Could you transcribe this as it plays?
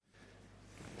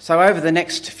So over the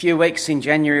next few weeks in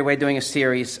January, we're doing a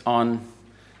series on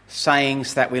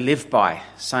sayings that we live by,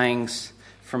 sayings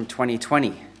from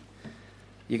 2020.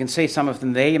 You can see some of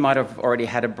them there. You might have already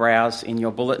had a browse in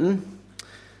your bulletin.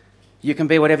 You can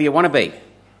be whatever you want to be.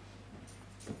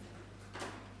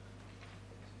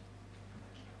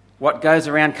 What goes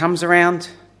around comes around.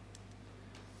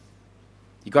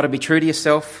 You've got to be true to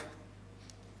yourself.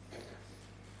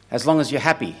 As long as you're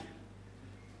happy,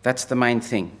 that's the main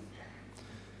thing.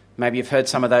 Maybe you've heard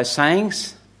some of those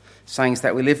sayings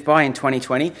that we live by in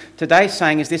 2020. Today's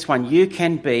saying is this one: you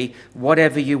can be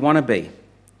whatever you want to be.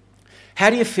 How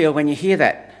do you feel when you hear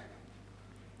that?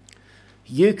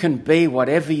 You can be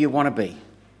whatever you want to be.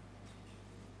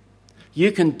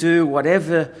 You can do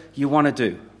whatever you want to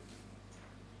do.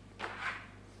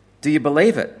 Do you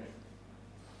believe it?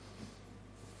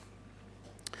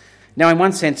 Now, in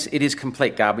one sense, it is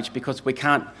complete garbage because we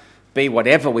can't be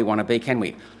whatever we want to be, can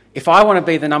we? If I want to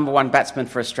be the number one batsman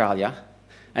for Australia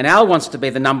and Al wants to be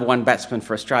the number one batsman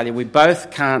for Australia, we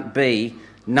both can't be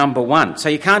number one. So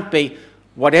you can't be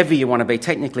whatever you want to be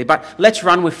technically, but let's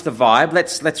run with the vibe.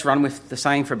 Let's run with the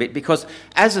saying for a bit, because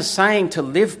as a saying to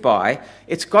live by,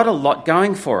 it's got a lot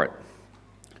going for it.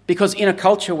 Because in a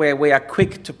culture where we are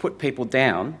quick to put people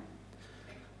down,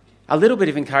 a little bit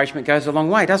of encouragement goes a long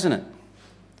way, doesn't it?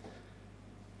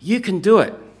 You can do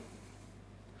it.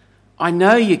 I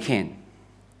know you can.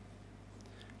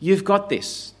 You've got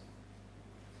this.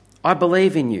 I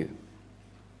believe in you.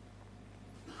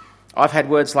 I've had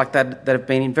words like that have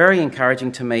been very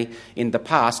encouraging to me in the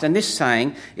past, and this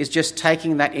saying is just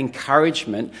taking that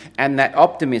encouragement and that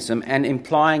optimism and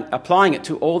applying it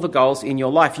to all the goals in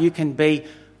your life. You can be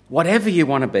whatever you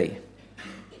want to be.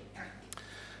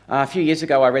 A few years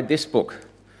ago I read this book,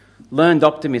 Learned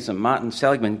Optimism, Martin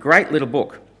Seligman. Great little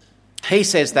book. He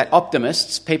says that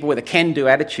optimists, people with a can-do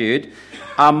attitude,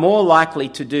 are more likely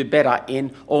to do better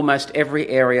in almost every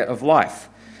area of life.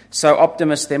 So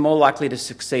optimists, they're more likely to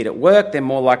succeed at work, they're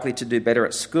more likely to do better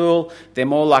at school, they're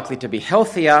more likely to be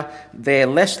healthier, they're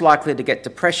less likely to get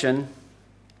depression.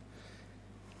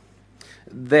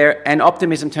 And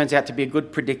optimism turns out to be a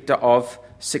good predictor of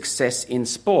success in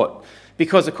sport.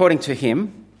 Because according to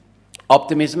him,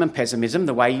 optimism and pessimism,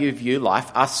 the way you view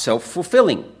life, are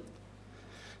self-fulfilling.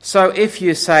 So if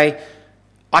you say,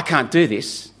 I can't do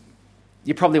this,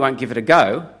 you probably won't give it a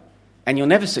go and you'll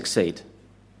never succeed.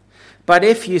 But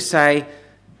if you say,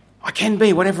 I can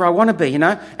be whatever I want to be,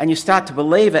 and you start to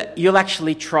believe it, you'll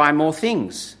actually try more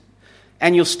things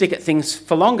and you'll stick at things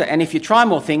for longer. And if you try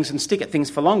more things and stick at things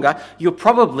for longer, you'll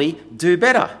probably do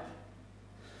better.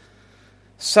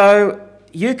 So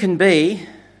you can be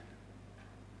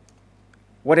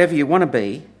whatever you want to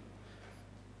be,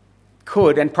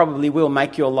 could and probably will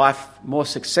make your life more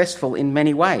successful in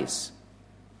many ways.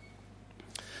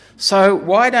 So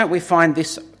why don't we find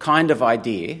this kind of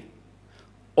idea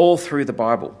all through the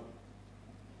Bible?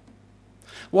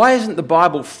 Why isn't the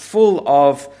Bible full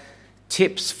of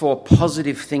tips for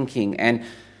positive thinking and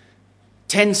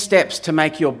 10 steps to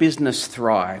make your business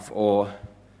thrive, or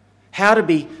how to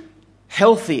be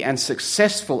healthy and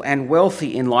successful and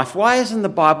wealthy in life? Why isn't the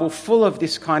Bible full of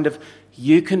this kind of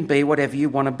you can be whatever you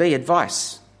want to be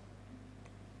advice?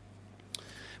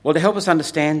 Well, to help us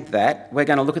understand that, we're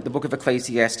going to look at the book of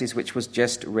Ecclesiastes, which was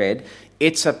just read.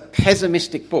 It's a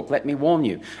pessimistic book, let me warn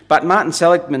you. But Martin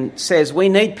Seligman says we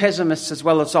need pessimists as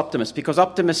well as optimists, because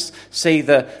optimists see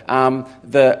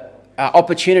the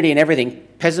opportunity in everything.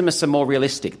 Pessimists are more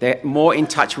realistic. They're more in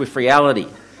touch with reality.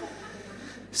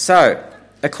 So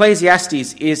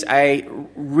Ecclesiastes is a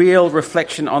real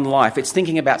reflection on life. It's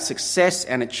thinking about success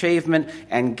and achievement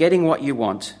and getting what you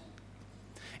want.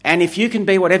 And if you can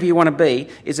be whatever you want to be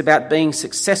is about being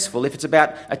successful, if it's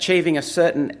about achieving a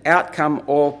certain outcome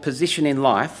or position in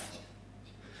life,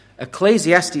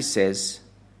 Ecclesiastes says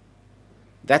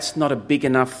that's not a big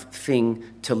enough thing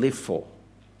to live for.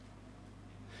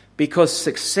 Because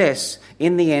success,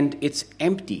 in the end, it's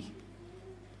empty.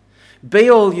 Be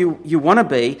all you want to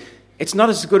be. It's not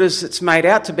as good as it's made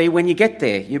out to be when you get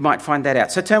there. You might find that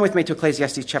out. So turn with me to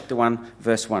Ecclesiastes chapter 1,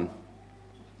 verse 1.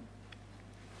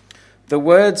 The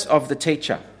words of the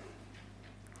teacher,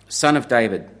 son of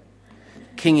David,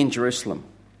 king in Jerusalem.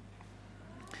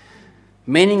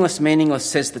 Meaningless, meaningless,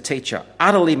 says the teacher.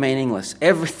 Utterly meaningless.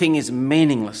 Everything is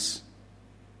meaningless.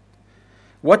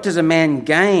 What does a man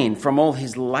gain from all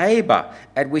his labour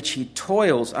at which he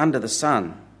toils under the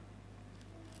sun?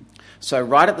 So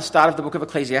right at the start of the book of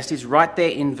Ecclesiastes, right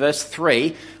there in verse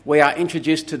 3, we are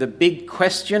introduced to the big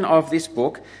question of this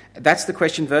book. That's the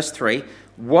question, verse 3.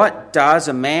 What does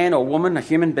a man or woman, a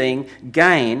human being,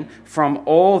 gain from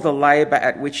all the labour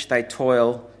at which they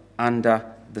toil under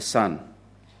the sun?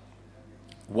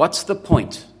 What's the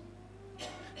point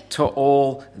to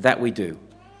all that we do?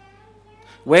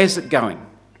 Where's it going?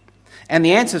 And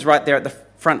the answer's right there at the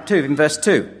front too, in verse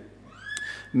 2.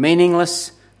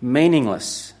 Meaningless,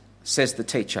 meaningless, says the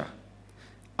teacher.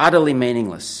 Utterly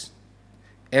meaningless.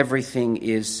 Everything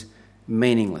is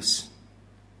meaningless.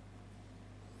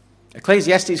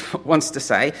 Ecclesiastes wants to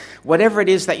say, whatever it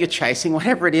is that you're chasing,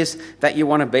 whatever it is that you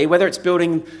want to be, whether it's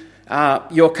building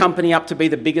your company up to be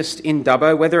the biggest in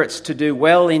Dubbo, whether it's to do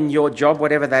well in your job,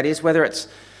 whatever that is, whether it's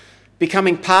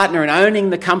becoming partner and owning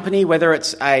the company, whether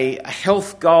it's a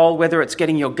health goal, whether it's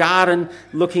getting your garden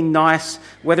looking nice,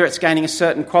 whether it's gaining a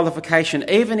certain qualification,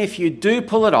 even if you do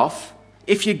pull it off,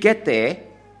 if you get there,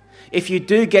 if you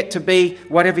do get to be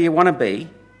whatever you want to be,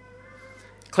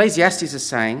 Ecclesiastes is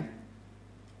saying,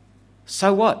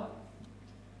 so what?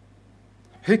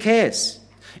 Who cares?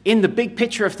 In the big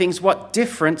picture of things, what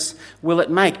difference will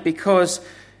it make? Because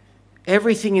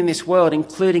everything in this world,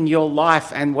 including your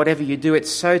life and whatever you do, it's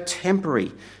so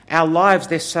temporary. Our lives,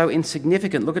 they're so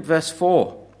insignificant. Look at verse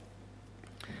 4.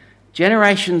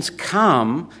 Generations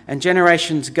come and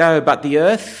generations go, but the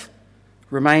earth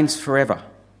remains forever.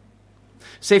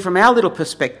 See, from our little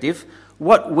perspective,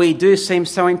 what we do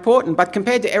seems so important, but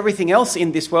compared to everything else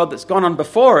in this world that's gone on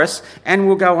before us and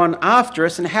will go on after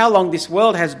us, and how long this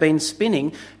world has been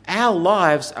spinning, our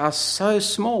lives are so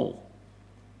small.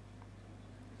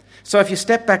 So if you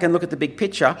step back and look at the big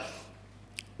picture,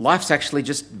 life's actually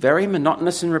just very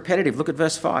monotonous and repetitive. Look at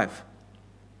verse 5.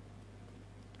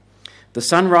 The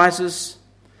sun rises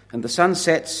and the sun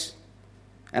sets,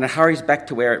 and it hurries back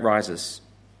to where it rises.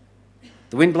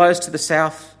 The wind blows to the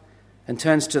south and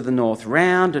turns to the north.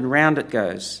 Round and round it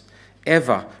goes,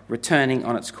 ever returning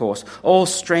on its course. All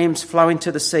streams flow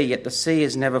into the sea, yet the sea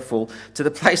is never full. To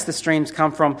the place the streams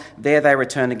come from, there they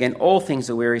return again. All things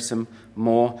are wearisome,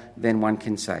 more than one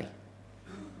can say.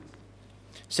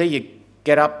 So you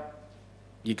get up,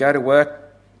 you go to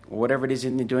work, or whatever it is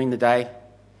you're doing the day,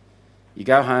 you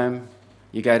go home,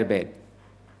 you go to bed.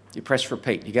 You press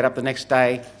repeat. You get up the next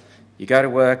day, you go to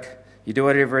work, you do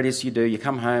whatever it is you do, you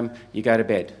come home, you go to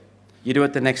bed. You do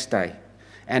it the next day.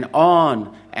 And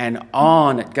on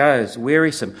it goes,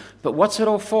 wearisome. But what's it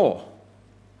all for?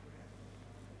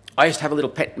 I used to have a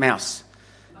little pet mouse,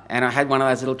 and I had one of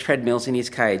those little treadmills in his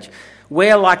cage.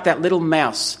 We're like that little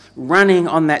mouse running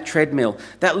on that treadmill.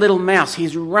 That little mouse,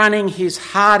 he's running his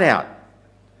heart out,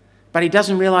 but he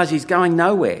doesn't realise he's going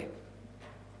nowhere.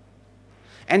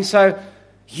 And so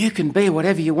you can be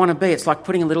whatever you want to be. It's like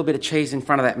putting a little bit of cheese in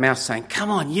front of that mouse saying, come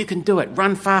on, you can do it.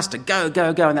 Run faster. Go,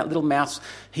 go, go. And that little mouse,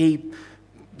 he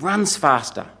runs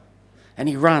faster. And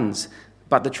he runs.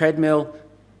 But the treadmill,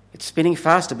 it's spinning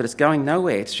faster, but it's going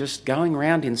nowhere. It's just going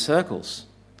round in circles.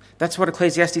 That's what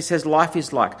Ecclesiastes says life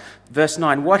is like. Verse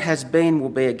 9, what has been will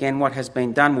be again. What has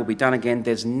been done will be done again.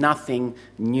 There's nothing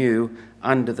new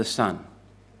under the sun.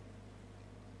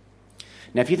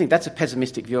 Now, if you think that's a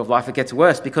pessimistic view of life, it gets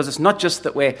worse, because it's not just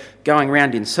that we're going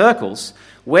round in circles.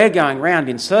 We're going round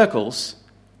in circles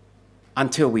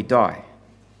until we die.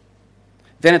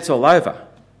 Then it's all over.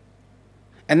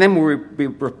 And then we'll be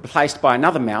replaced by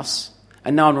another mouse,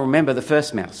 and no one will remember the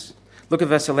first mouse. Look at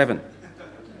verse 11.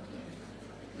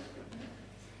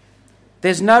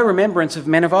 There's no remembrance of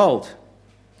men of old,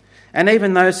 and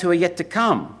even those who are yet to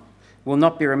come will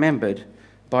not be remembered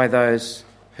by those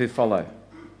who follow.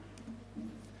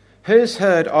 Who's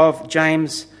heard of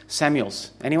James Samuels?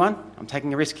 Anyone? I'm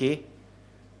taking a risk here.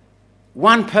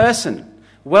 One person.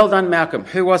 Well done, Malcolm.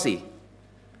 Who was he?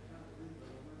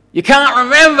 You can't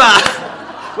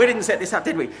remember! We didn't set this up,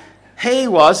 did we? He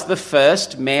was the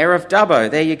first mayor of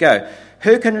Dubbo. There you go.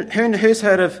 Who's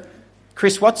heard of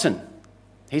Chris Watson?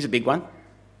 He's a big one.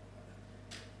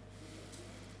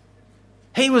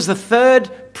 He was the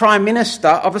third Prime Minister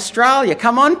of Australia.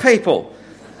 Come on, people.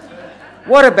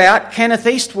 What about Kenneth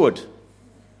Eastwood?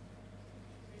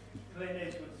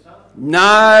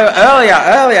 No,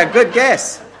 earlier, good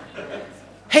guess.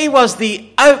 He was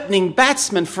the opening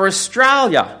batsman for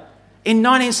Australia in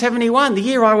 1971, the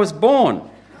year I was born.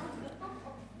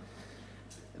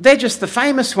 They're just the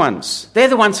famous ones. They're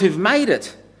the ones who've made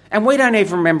it. And we don't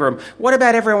even remember them. What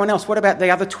about everyone else? What about the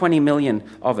other 20 million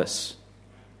of us?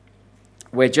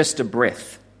 We're just a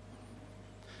breath.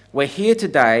 We're here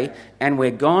today and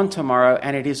we're gone tomorrow,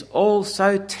 and it is all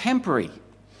so temporary.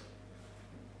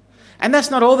 And that's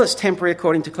not all that's temporary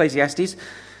according to Ecclesiastes.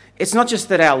 It's not just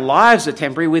that our lives are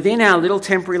temporary. Within our little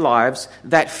temporary lives,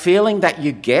 that feeling that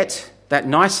you get, that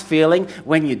nice feeling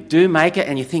when you do make it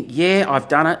and you think, yeah, I've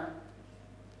done it,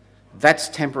 that's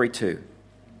temporary too.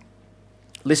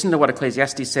 Listen to what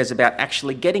Ecclesiastes says about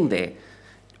actually getting there.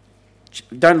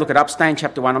 Don't look it up. Stay in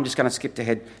chapter 1. I'm just going to skip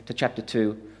ahead to chapter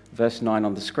 2, verse 9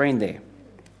 on the screen there.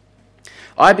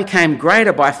 I became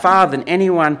greater by far than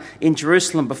anyone in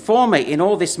Jerusalem before me. In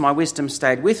all this my wisdom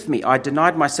stayed with me. I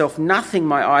denied myself nothing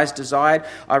my eyes desired.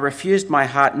 I refused my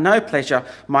heart no pleasure.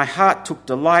 My heart took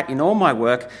delight in all my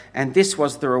work, and this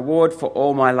was the reward for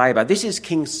all my labour. This is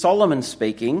King Solomon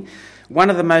speaking, one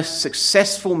of the most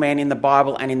successful men in the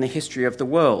Bible and in the history of the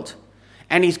world.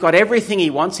 And he's got everything he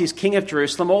wants. He's king of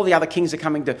Jerusalem. All the other kings are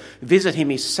coming to visit him.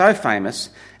 He's so famous.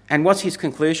 And what's his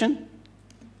conclusion?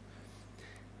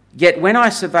 Yet when I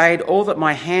surveyed all that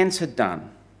my hands had done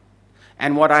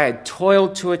and what I had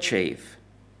toiled to achieve,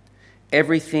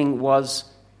 everything was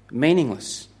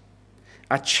meaningless,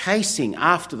 a chasing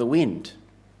after the wind.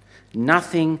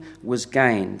 Nothing was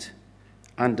gained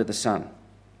under the sun.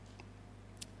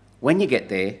 When you get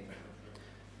there,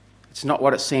 it's not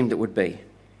what it seemed it would be.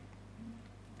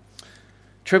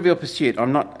 Trivial Pursuit.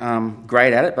 I'm not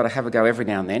great at it, but I have a go every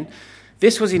now and then.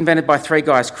 This was invented by three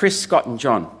guys, Chris, Scott and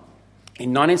John.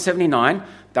 In 1979,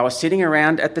 they were sitting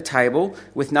around at the table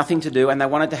with nothing to do and they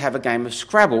wanted to have a game of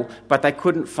Scrabble, but they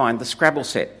couldn't find the Scrabble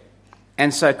set.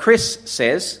 And so Chris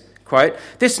says, quote,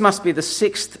 "This must be the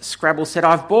 6th Scrabble set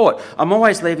I've bought. I'm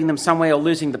always leaving them somewhere or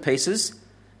losing the pieces.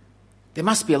 There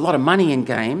must be a lot of money in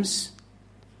games.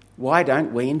 Why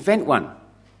don't we invent one?"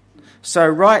 So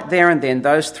right there and then,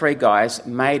 those three guys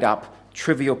made up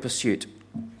Trivial Pursuit.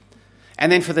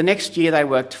 And then for the next year, they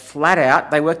worked flat out.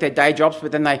 They worked their day jobs,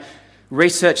 but then they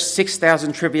researched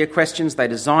 6,000 trivia questions. They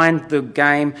designed the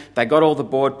game. They got all the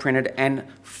board printed. And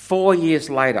 4 years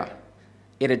later,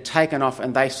 it had taken off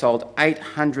and they sold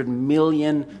 $800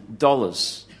 million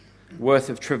worth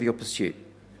of Trivial Pursuit.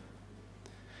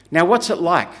 Now, what's it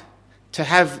like to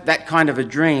have that kind of a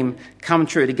dream come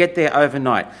true, to get there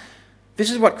overnight? This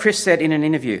is what Chris said in an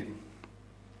interview.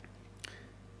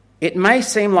 "It may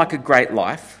seem like a great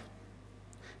life,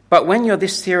 but when you're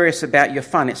this serious about your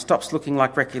fun, it stops looking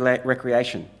like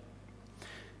recreation.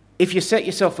 If you set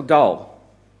yourself a goal,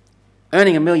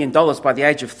 earning $1 million by the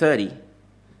age of 30,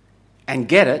 and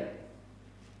get it,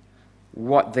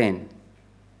 what then?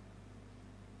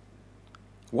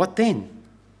 What then?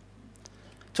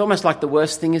 It's almost like the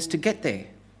worst thing is to get there.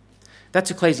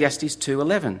 That's Ecclesiastes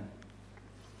 2:11.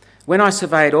 When I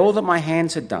surveyed all that my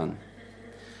hands had done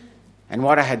and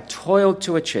what I had toiled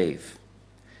to achieve,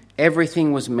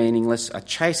 everything was meaningless, a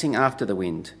chasing after the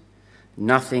wind.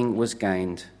 Nothing was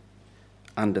gained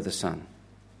under the sun."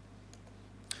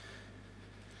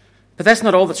 But that's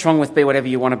not all that's wrong with Be Whatever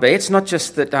You Want to Be. It's not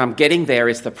just that getting there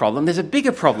is the problem. There's a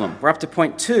bigger problem. We're up to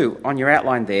point 2 on your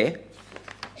outline there.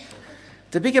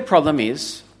 The bigger problem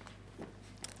is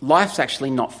life's actually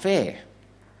not fair.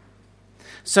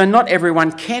 So not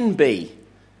everyone can be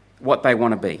what they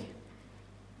want to be.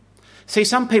 See,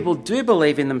 some people do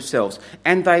believe in themselves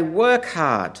and they work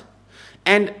hard.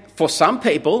 And for some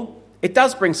people, it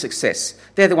does bring success.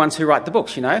 They're the ones who write the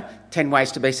books, 10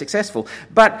 ways to be successful.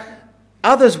 But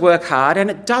others work hard and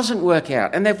it doesn't work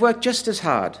out, and they've worked just as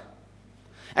hard.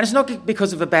 And it's not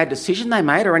because of a bad decision they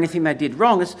made or anything they did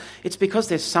wrong. It's because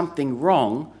there's something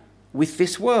wrong with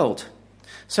this world.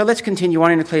 So let's continue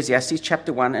on in Ecclesiastes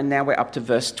chapter 1, and now we're up to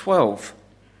verse 12.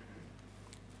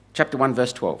 Chapter 1,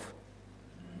 verse 12.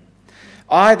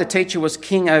 "I, the teacher, was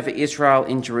king over Israel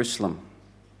in Jerusalem.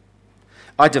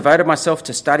 I devoted myself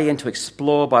to study and to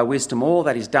explore by wisdom all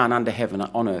that is done under heaven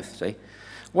on earth." See?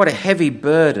 What a heavy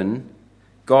burden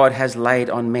God has laid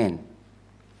on men.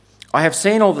 "I have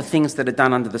seen all the things that are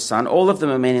done under the sun. All of them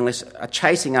are meaningless, a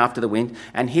chasing after the wind."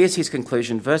 And here's his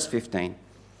conclusion, verse 15.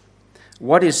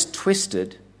 "What is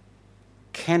twisted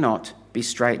cannot be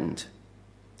straightened.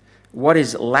 What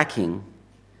is lacking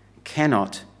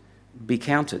cannot be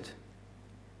counted."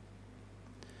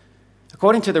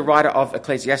 According to the writer of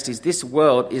Ecclesiastes, this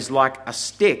world is like a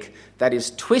stick that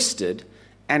is twisted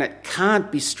and it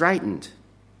can't be straightened.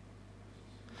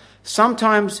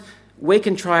 Sometimes we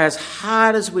can try as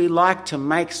hard as we like to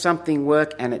make something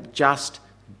work and it just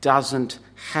doesn't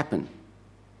happen.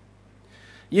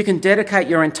 You can dedicate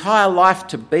your entire life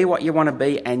to be what you want to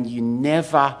be and you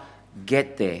never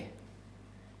get there.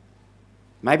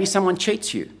 Maybe someone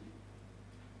cheats you.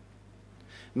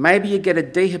 Maybe you get a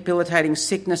debilitating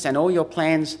sickness and all your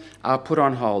plans are put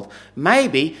on hold.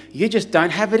 Maybe you just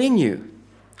don't have it in you.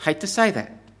 Hate to say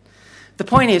that. The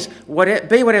point is,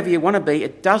 be whatever you want to be,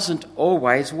 it doesn't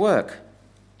always work.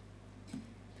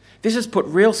 This is put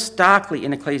real starkly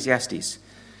in Ecclesiastes.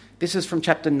 This is from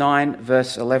chapter 9,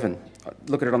 verse 11.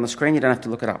 Look at it on the screen, you don't have to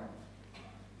look it up.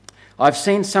 "I've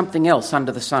seen something else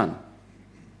under the sun.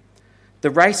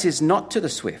 The race is not to the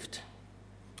swift,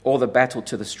 or the battle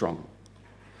to the strong,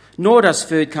 Nor does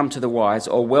food come to the wise,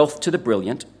 or wealth to the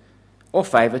brilliant, or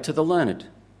favour to the learned.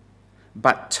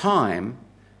 But time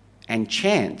and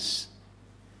chance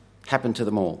happen to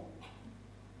them all.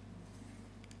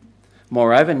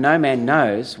 Moreover, no man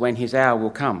knows when his hour will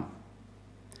come.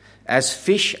 As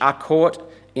fish are caught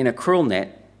in a cruel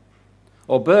net,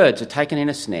 or birds are taken in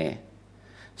a snare,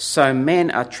 so men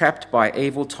are trapped by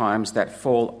evil times that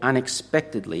fall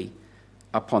unexpectedly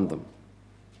upon them.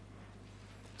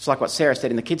 It's like what Sarah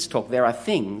said in the kids' talk. There are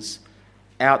things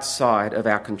outside of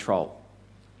our control.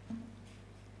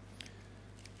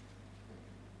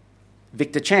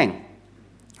 Victor Chang,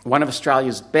 one of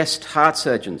Australia's best heart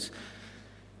surgeons.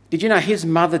 Did you know his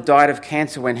mother died of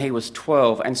cancer when he was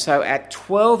 12? And so at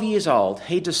 12 years old,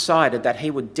 he decided that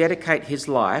he would dedicate his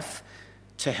life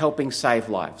to helping save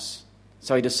lives.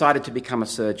 So he decided to become a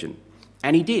surgeon.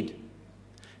 And he did.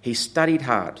 He studied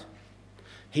hard.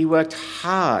 He worked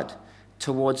hard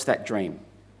towards that dream.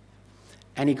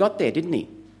 And he got there, didn't he?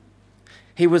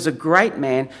 He was a great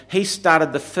man. He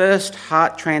started the first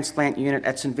heart transplant unit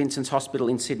at St Vincent's Hospital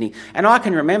in Sydney. And I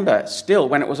can remember still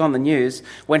when it was on the news,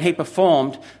 when he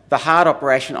performed the heart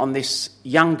operation on this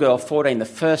young girl, 14, the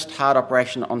first heart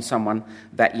operation on someone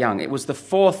that young. It was the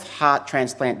 4th heart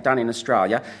transplant done in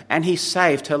Australia, and he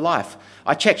saved her life.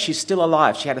 I checked, she's still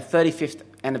alive. She had a 35th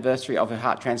anniversary of her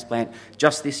heart transplant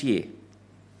just this year.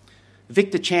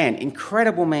 Victor Chan,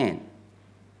 incredible man.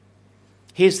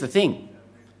 Here's the thing.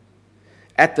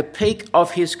 At the peak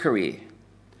of his career,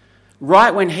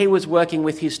 right when he was working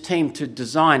with his team to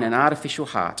design an artificial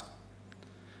heart,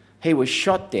 he was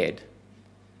shot dead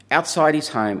outside his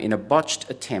home in a botched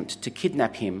attempt to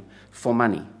kidnap him for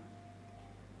money.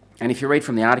 And if you read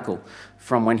from the article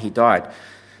from when he died,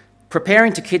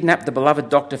 preparing to kidnap the beloved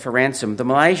doctor for ransom, the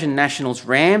Malaysian nationals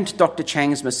rammed Dr.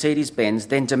 Chang's Mercedes-Benz,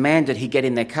 then demanded he get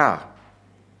in their car.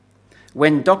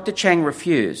 When Dr. Chang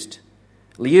refused,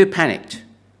 Liu panicked,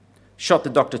 shot the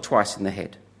doctor twice in the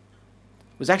head.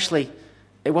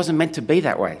 It wasn't meant to be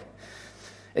that way.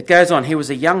 It goes on, he was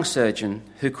a young surgeon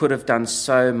who could have done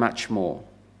so much more.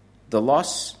 The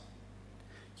loss,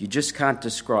 you just can't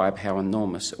describe how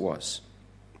enormous it was.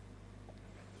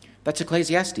 That's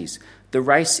Ecclesiastes. The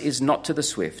race is not to the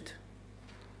swift,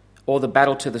 or the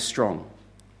battle to the strong.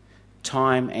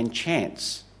 Time and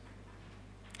chance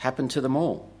happen to them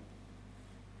all.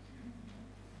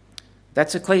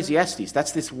 That's Ecclesiastes.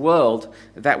 That's this world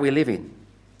that we live in.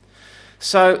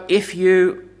 So if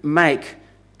you make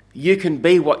 "you can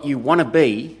be what you want to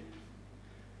be"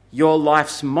 your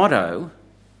life's motto,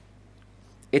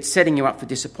 it's setting you up for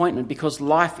disappointment, because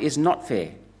life is not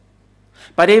fair.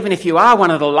 But even if you are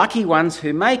one of the lucky ones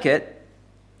who make it,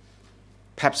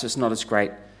 perhaps it's not as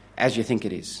great as you think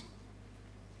it is.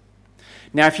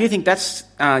 Now, if you think that's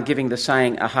giving the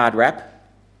saying a hard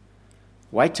rap,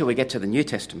 wait till we get to the New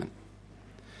Testament.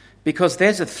 Because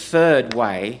there's a third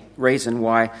reason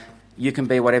why "you can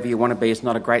be whatever you want to be" is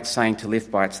not a great saying to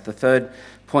live by. It's the third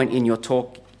point in your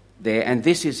talk there, and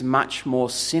this is much more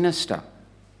sinister.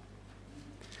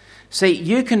 See,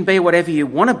 you can be whatever you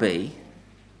want to be,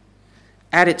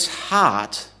 at its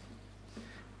heart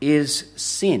is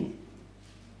sin.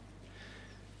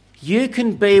 You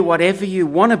can be whatever you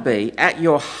want to be, at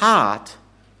your heart,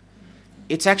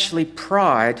 it's actually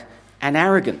pride and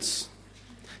arrogance.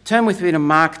 Turn with me to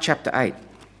Mark chapter 8.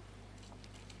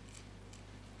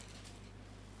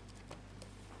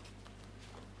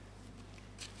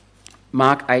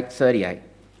 Mark 8:38.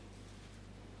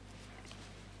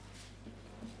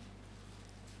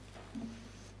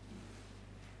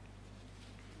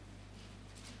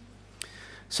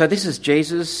 So this is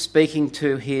Jesus speaking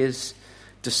to his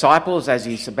disciples as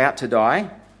he's about to die.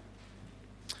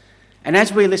 And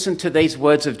as we listen to these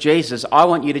words of Jesus, I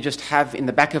want you to just have in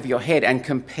the back of your head and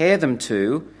compare them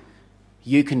to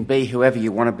 "you can be whoever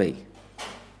you want to be."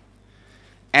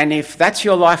 And if that's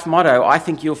your life motto, I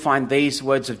think you'll find these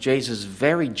words of Jesus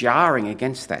very jarring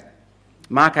against that.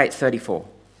 Mark 8:34.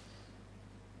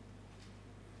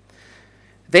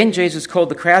 Then Jesus called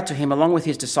the crowd to him along with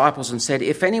his disciples and said,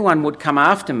 "If anyone would come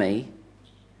after me,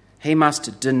 he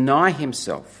must deny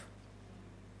himself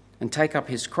and take up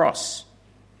his cross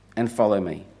and follow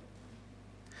me.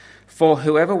 For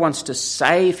whoever wants to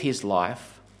save his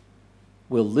life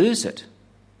will lose it.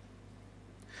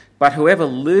 But whoever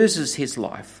loses his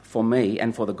life for me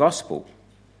and for the gospel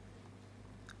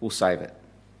will save it.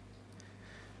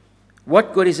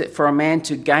 What good is it for a man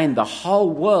to gain the whole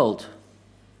world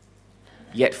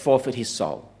yet forfeit his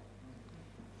soul?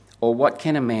 Or what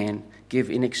can a man give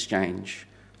in exchange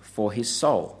for his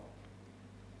soul?"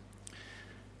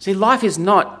 See, life is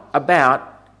not about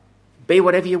be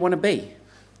whatever you want to be.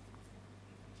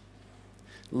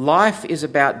 Life is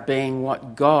about being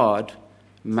what God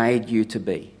made you to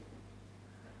be.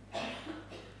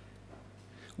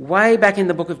 Way back in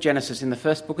the book of Genesis, in the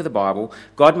first book of the Bible,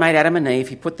 God made Adam and Eve.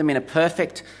 He put them in a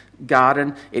perfect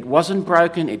garden. It wasn't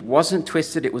broken, it wasn't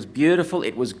twisted, it was beautiful,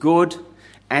 it was good,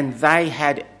 and they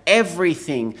had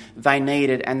everything they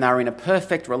needed, and they were in a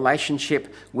perfect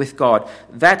relationship with God.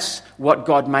 That's what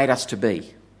God made us to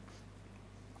be.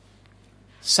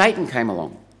 Satan came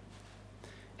along,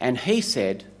 and he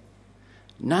said,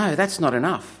 no, that's not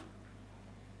enough.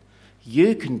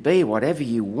 You can be whatever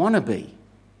you want to be.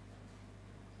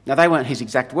 Now, they weren't his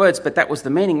exact words, but that was the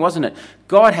meaning, wasn't it?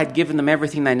 God had given them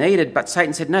everything they needed, but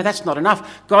Satan said, no, that's not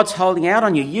enough. God's holding out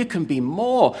on you. You can be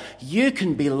more. You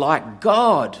can be like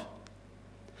God.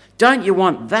 Don't you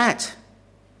want that?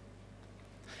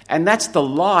 And that's the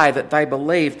lie that they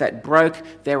believed that broke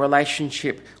their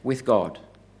relationship with God.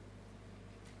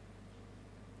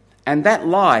 And that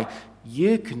lie,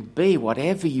 you can be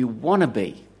whatever you want to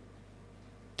be.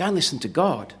 Don't listen to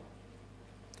God.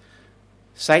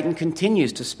 Satan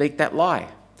continues to speak that lie.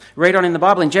 Read on in the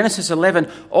Bible. In Genesis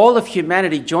 11, all of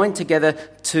humanity joined together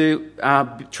to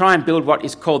try and build what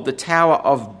is called the Tower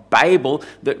of Babel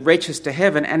that reaches to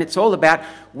heaven. And it's all about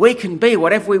we can be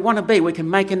whatever we want to be. We can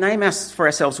make a name for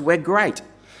ourselves. We're great.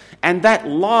 And that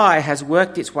lie has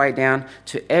worked its way down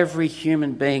to every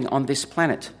human being on this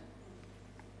planet.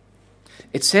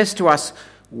 It says to us,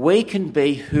 we can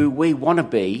be who we want to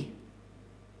be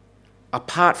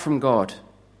apart from God.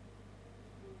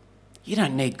 You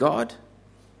don't need God.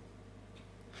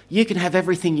 You can have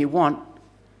everything you want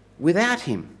without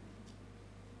him.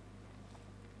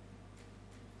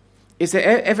 Is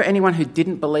there ever anyone who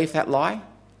didn't believe that lie?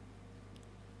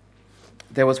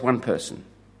 There was one person.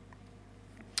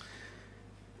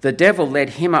 The devil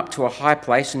led him up to a high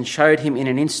place and showed him in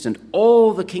an instant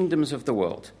all the kingdoms of the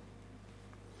world.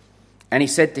 And he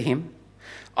said to him,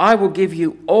 I will give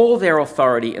you all their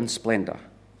authority and splendour,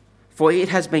 for it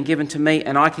has been given to me,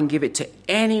 and I can give it to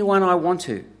anyone I want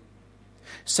to.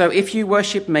 So if you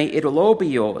worship me, it'll all be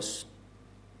yours.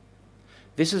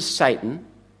 This is Satan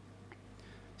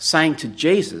saying to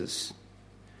Jesus,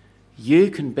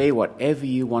 you can be whatever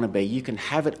you want to be. You can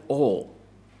have it all.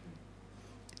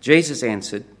 Jesus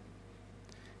answered,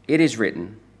 it is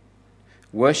written,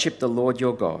 worship the Lord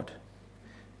your God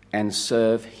and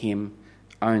serve him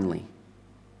only.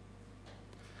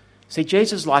 See,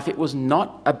 Jesus' life, it was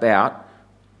not about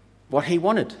what he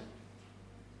wanted.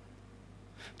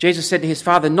 Jesus said to his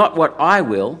Father, not what I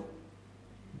will,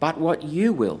 but what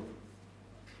you will.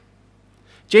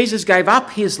 Jesus gave up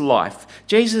his life.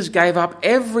 Jesus gave up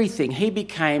everything. He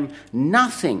became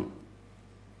nothing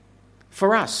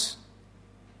for us,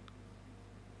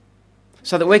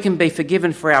 so that we can be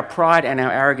forgiven for our pride and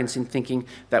our arrogance in thinking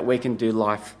that we can do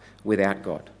life without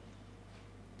God.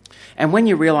 And when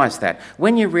you realise that,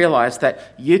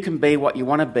 you can be what you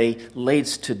want to be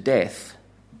leads to death,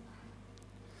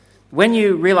 when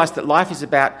you realise that life is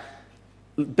about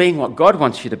being what God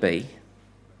wants you to be,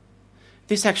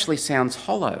 this actually sounds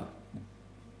hollow.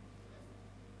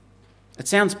 It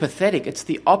sounds pathetic. It's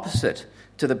the opposite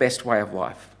to the best way of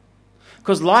life.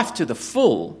 Because life to the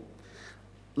full,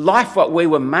 life what we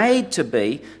were made to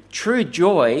be, true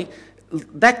joy,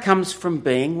 that comes from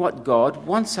being what God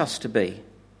wants us to be.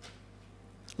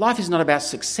 Life is not about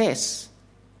success.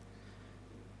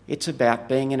 It's about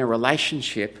being in a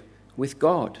relationship with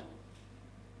God.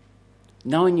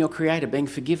 Knowing your Creator, being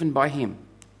forgiven by him.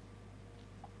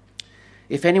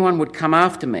 If anyone would come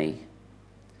after me,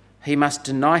 he must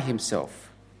deny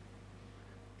himself,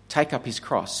 take up his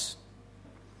cross,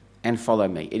 and follow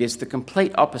me. It is the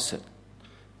complete opposite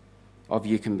of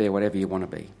you can be whatever you want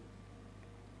to be.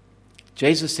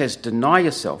 Jesus says, deny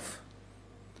yourself,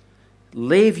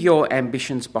 leave your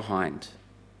ambitions behind,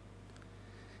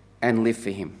 and live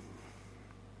for him.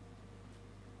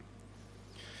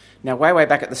 Now, way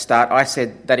back at the start, I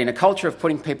said that in a culture of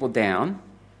putting people down,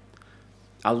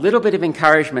 a little bit of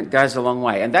encouragement goes a long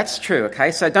way. And that's true,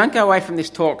 okay? So don't go away from this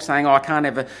talk saying, I can't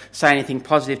ever say anything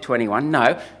positive to anyone.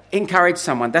 No, encourage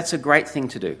someone. That's a great thing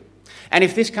to do. And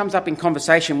if this comes up in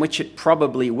conversation, which it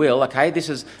probably will, okay, this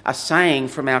is a saying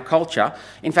from our culture.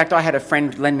 In fact, I had a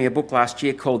friend lend me a book last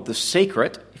year called The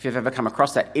Secret, if you've ever come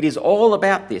across that. It is all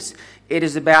about this. It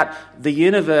is about the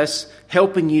universe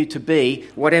helping you to be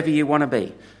whatever you want to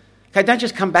be. Okay, don't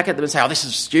just come back at them and say, this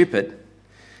is stupid.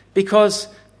 Because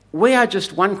we are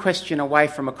just one question away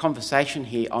from a conversation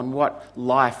here on what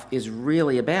life is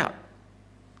really about.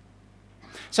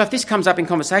 So if this comes up in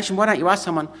conversation, why don't you ask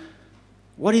someone,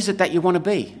 what is it that you want to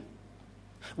be?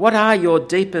 What are your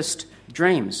deepest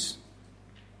dreams?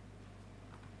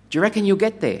 Do you reckon you'll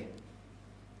get there?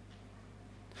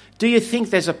 Do you think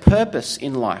there's a purpose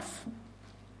in life?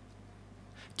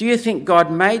 Do you think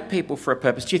God made people for a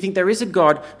purpose? Do you think there is a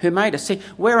God who made us? See,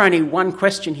 we're only one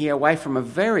question here away from a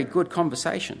very good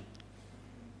conversation.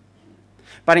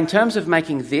 But in terms of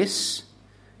making this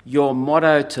your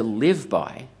motto to live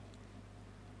by,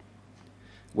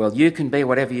 well, you can be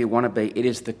whatever you want to be. It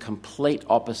is the complete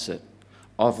opposite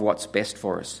of what's best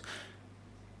for us.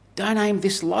 Don't aim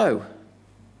this low.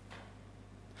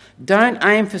 Don't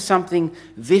aim for something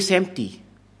this empty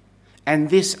and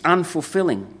this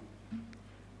unfulfilling.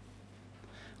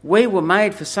 We were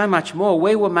made for so much more.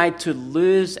 We were made to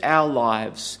lose our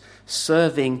lives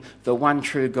serving the one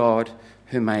true God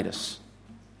who made us.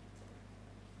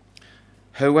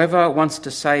 Whoever wants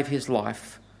to save his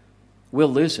life will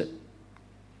lose it.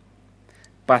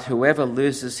 But whoever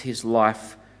loses his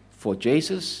life for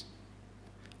Jesus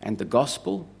and the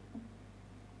gospel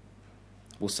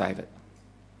will save it.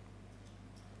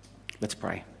 Let's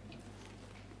pray.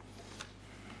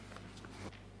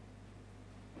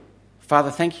 Father,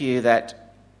 thank you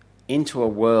that into a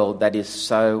world that is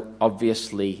so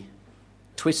obviously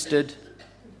twisted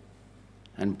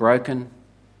and broken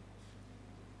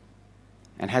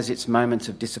and has its moments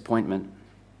of disappointment,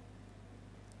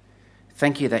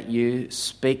 thank you that you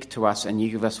speak to us and you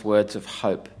give us words of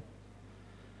hope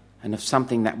and of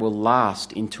something that will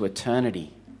last into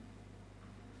eternity,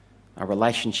 a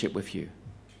relationship with you.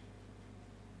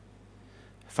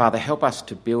 Father, help us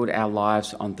to build our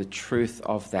lives on the truth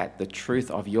of that, the truth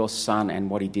of your Son and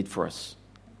what he did for us,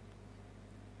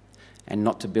 and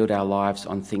not to build our lives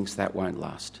on things that won't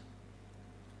last.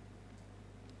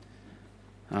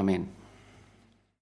 Amen.